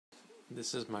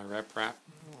This is my reprap.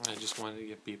 I just wanted to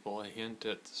give people a hint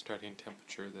at the starting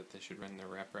temperature that they should run their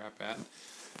reprap at.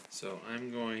 So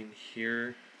I'm going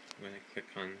here, I'm going to click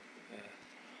on,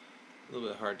 a little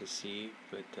bit hard to see,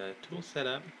 but tool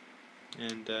setup,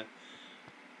 and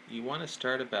you want to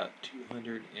start about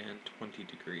 220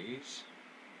 degrees.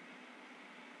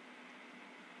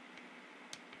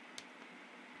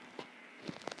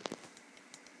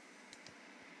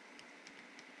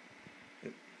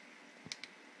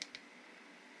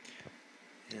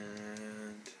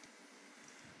 And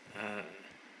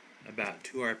about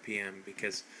 2 RPM,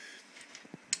 because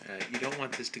you don't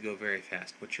want this to go very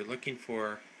fast. What you're looking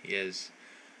for is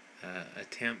a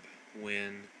temp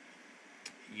when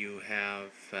you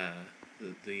have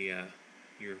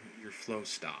your flow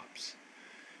stops.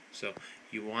 So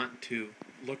you want to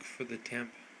look for the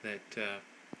temp that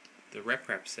the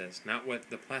reprap says, not what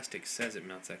the plastic says it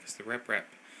melts at, because the reprap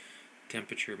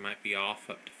temperature might be off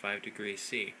up to 5 degrees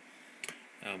C.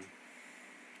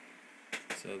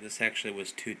 So this actually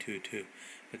was 222,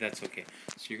 but that's okay.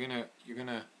 So you're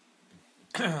gonna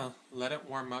let it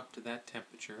warm up to that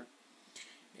temperature,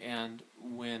 and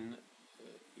when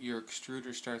your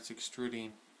extruder starts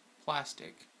extruding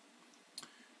plastic,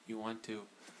 you want to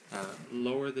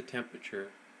lower the temperature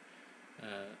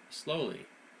slowly,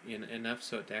 enough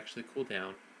so it to actually cool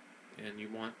down, and you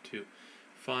want to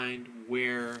find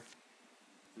where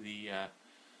the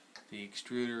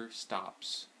extruder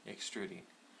stops extruding.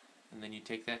 And then you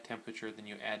take that temperature, then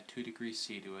you add 2 degrees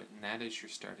C to it, and that is your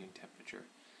starting temperature.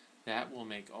 That will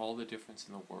make all the difference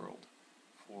in the world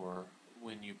for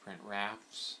when you print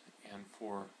rafts and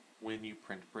for when you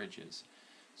print bridges.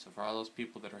 So for all those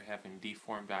people that are having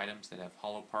deformed items that have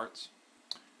hollow parts,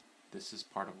 this is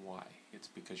part of why. It's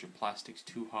because your plastic's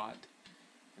too hot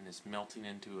and it's melting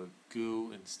into a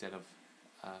goo instead of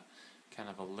kind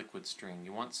of a liquid string.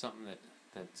 You want something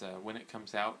that when it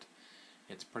comes out,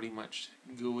 it's pretty much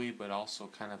gooey but also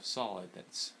kind of solid,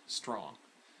 that's strong.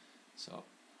 So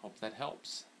hope that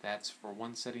helps. That's for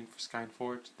one setting for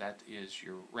SkeinForge. That is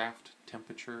your raft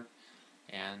temperature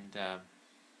and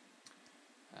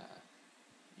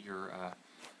your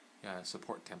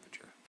support temperature.